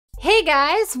Hey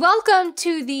guys, welcome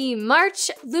to the March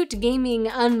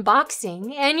LootGaming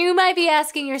unboxing, and you might be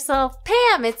asking yourself,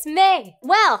 Pam, it's May.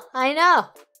 Well, I know.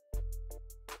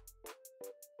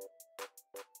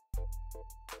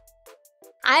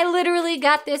 I literally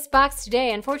got this box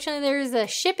today. Unfortunately, there was a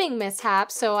shipping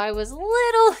mishap, so I was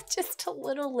just a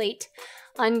little late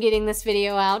on getting this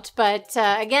video out. But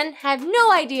again, have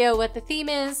no idea what the theme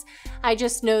is. I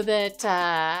just know that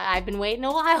I've been waiting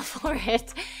a while for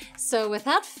it. So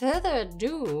without further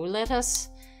ado, let us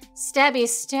stabby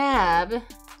stab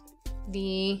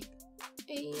the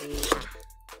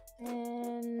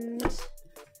and I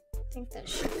think that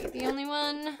should be the only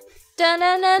one.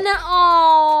 Da-na-na-na.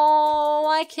 Oh,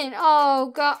 I can,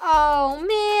 oh god, oh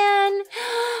man.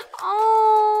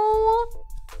 Oh,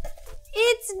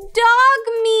 it's dog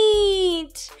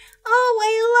meat. Oh,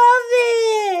 I love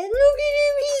it. Look at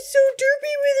him, he's so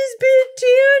derpy with his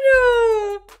bandana.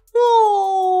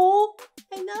 Oh,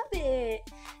 I love it.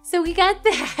 So we got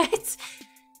that.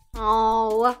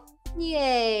 Oh,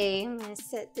 yay. I'm gonna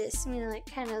set this, I'm gonna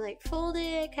kind of fold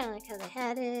it, kind of like how they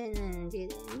had it, and then do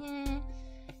that, yeah.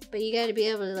 But you gotta be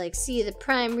able to see the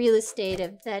prime real estate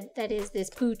of that is this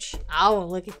pooch. Oh,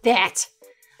 look at that.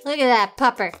 Look at that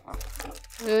pupper.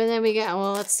 And then we got,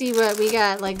 well, let's see what we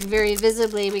got, very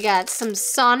visibly. We got some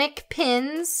Sonic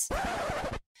pins.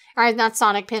 Or not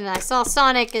Sonic pin, I saw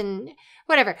Sonic and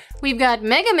whatever. We've got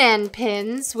Mega Man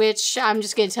pins, which I'm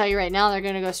just gonna tell you right now, they're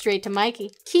gonna go straight to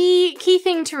Mikey. Key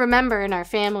thing to remember in our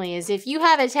family is if you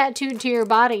have it tattooed to your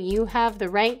body, you have the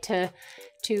right to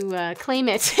claim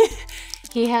it.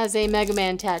 He has a Mega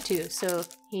Man tattoo, so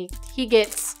he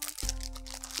gets.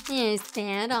 Is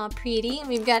that all pretty?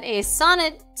 We've got a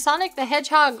Sonic the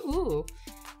Hedgehog. Ooh,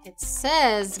 it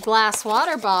says glass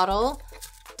water bottle.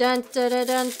 Dun dun dun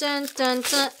dun dun dun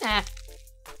dun. Ah.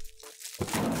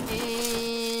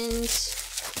 And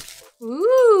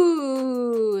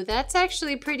ooh, that's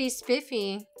actually pretty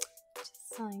spiffy.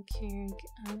 Just like here.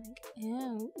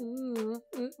 Ooh,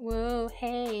 whoa,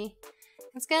 hey.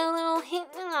 It's got a little hint.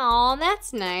 Oh,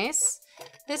 that's nice.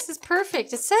 This is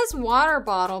perfect. It says water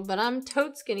bottle, but I'm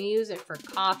totes gonna use it for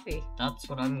coffee. That's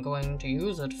what I'm going to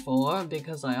use it for,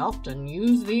 because I often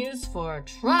use these for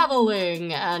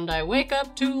traveling, and I wake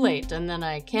up too late, and then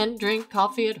I can't drink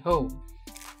coffee at home.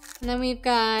 And then we've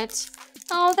got,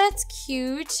 oh, that's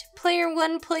cute. Player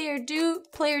 1, Player 2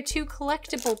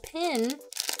 collectible pin. I'm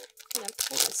gonna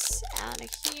pull this out of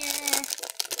here.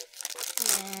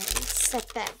 And set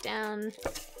that down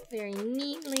very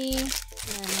neatly and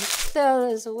throw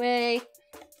those away.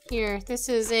 Here, this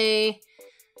is a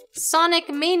Sonic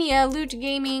Mania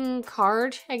LootGaming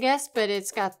card, I guess, but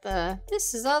it's got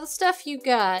this is all the stuff you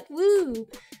got. Woo! So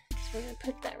we're gonna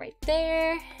put that right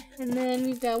there. And then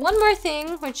we've got one more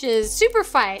thing, which is Super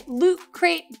Fight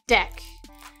LootCrate deck.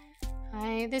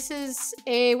 This is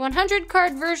a 100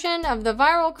 card version of the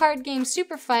viral card game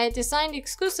Super Fight, designed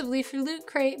exclusively for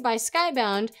LootCrate by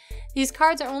Skybound. These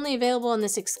cards are only available in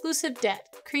this exclusive deck.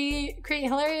 Create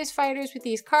hilarious fighters with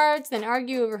these cards, then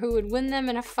argue over who would win them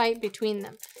in a fight between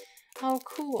them. Oh,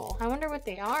 cool. I wonder what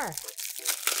they are.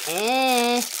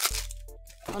 And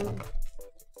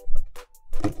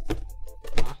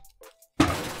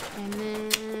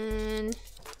then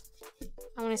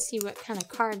I want to see what kind of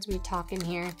cards we talk in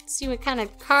here.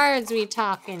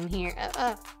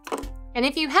 And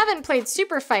if you haven't played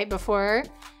Super Fight before,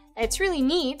 it's really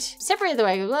neat. Separate the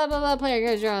way, blah, blah, blah, player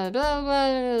goes around, blah,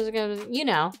 blah, blah, you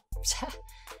know,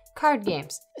 card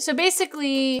games. So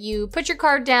basically, you put your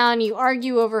card down, you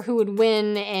argue over who would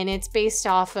win, and it's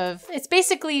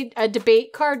basically a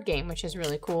debate card game, which is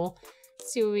really cool.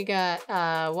 Let's see what we got.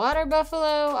 Water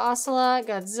Buffalo, Ocelot,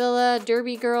 Godzilla,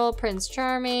 Derby Girl, Prince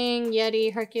Charming,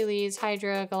 Yeti, Hercules,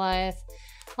 Hydra, Goliath,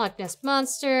 Loch Ness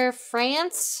Monster,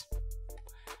 France,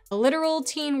 a Literal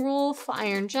Teen Wolf,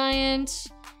 Iron Giant,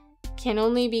 can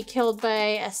only be killed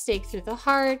by a stake through the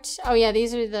heart. Oh yeah,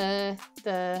 these are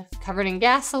the covered in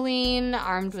gasoline,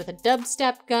 armed with a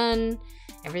dubstep gun.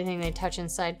 Everything they touch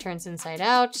inside turns inside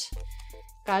out.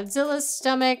 Godzilla's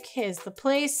stomach is the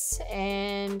place,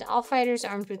 and all fighters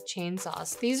armed with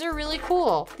chainsaws. These are really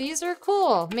cool. These are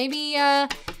cool. Maybe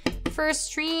for a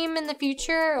stream in the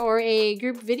future or a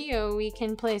group video, we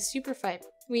can play Super Fight.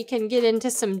 We can get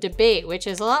into some debate, which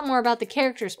is a lot more about the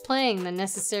characters playing than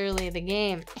necessarily the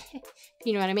game.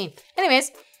 You know what I mean.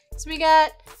 Anyways, so we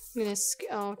got,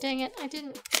 oh, dang it, I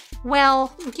didn't.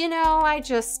 Well, you know, we're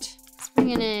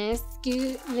gonna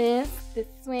scoot this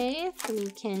way so we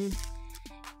can,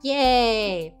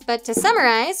 yay. But to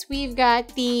summarize, we've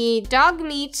got the dog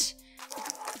meat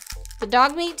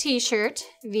t-shirt,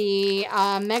 the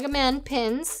Mega Man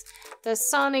pins, the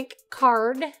Sonic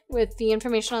card with the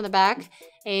information on the back,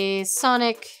 a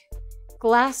Sonic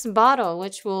glass bottle,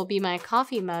 which will be my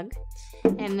coffee mug,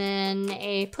 and then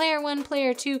a Player 1,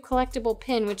 Player 2 collectible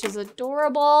pin, which is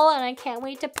adorable, and I can't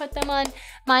wait to put them on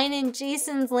mine and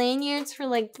Jason's lanyards for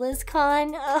like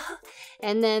BlizzCon. Ugh.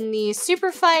 And then the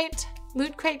Super Fight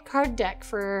LootCrate card deck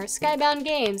for Skybound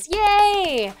Games.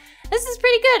 Yay! This is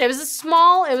pretty good. It was a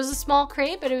small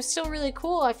crate, but it was still really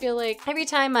cool. I feel like every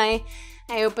time I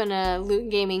open a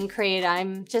LootGaming crate,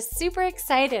 I'm just super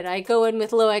excited. I go in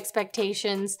with low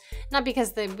expectations, not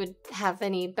because they would have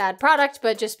any bad product,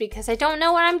 but just because I don't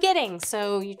know what I'm getting.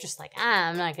 So you're just like,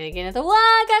 I'm not gonna get into wow,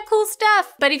 I got cool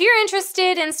stuff. But if you're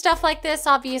interested in stuff like this,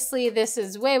 obviously this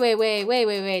is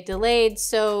way delayed,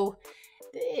 so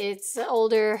it's an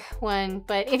older one.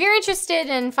 But if you're interested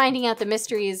in finding out the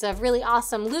mysteries of really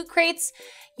awesome loot crates,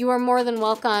 you are more than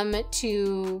welcome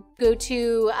to go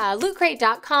to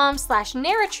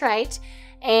lootcrate.com/Neritrite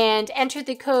and enter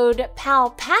the code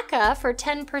PALPACA for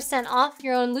 10% off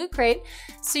your own loot crate,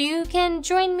 so you can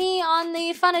join me on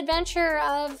the fun adventure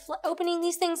of opening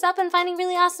these things up and finding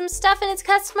really awesome stuff, and it's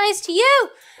customized to you.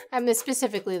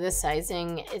 Specifically the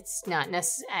sizing, it's not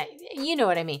necessary, you know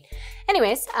what I mean.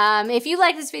 Anyways, if you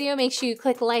like this video, make sure you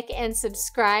click like and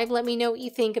subscribe. Let me know what you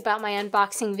think about my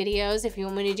unboxing videos, if you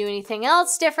want me to do anything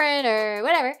else different or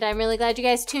whatever. But I'm really glad you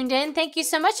guys tuned in. Thank you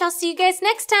so much. I'll see you guys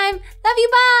next time. Love you,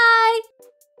 bye!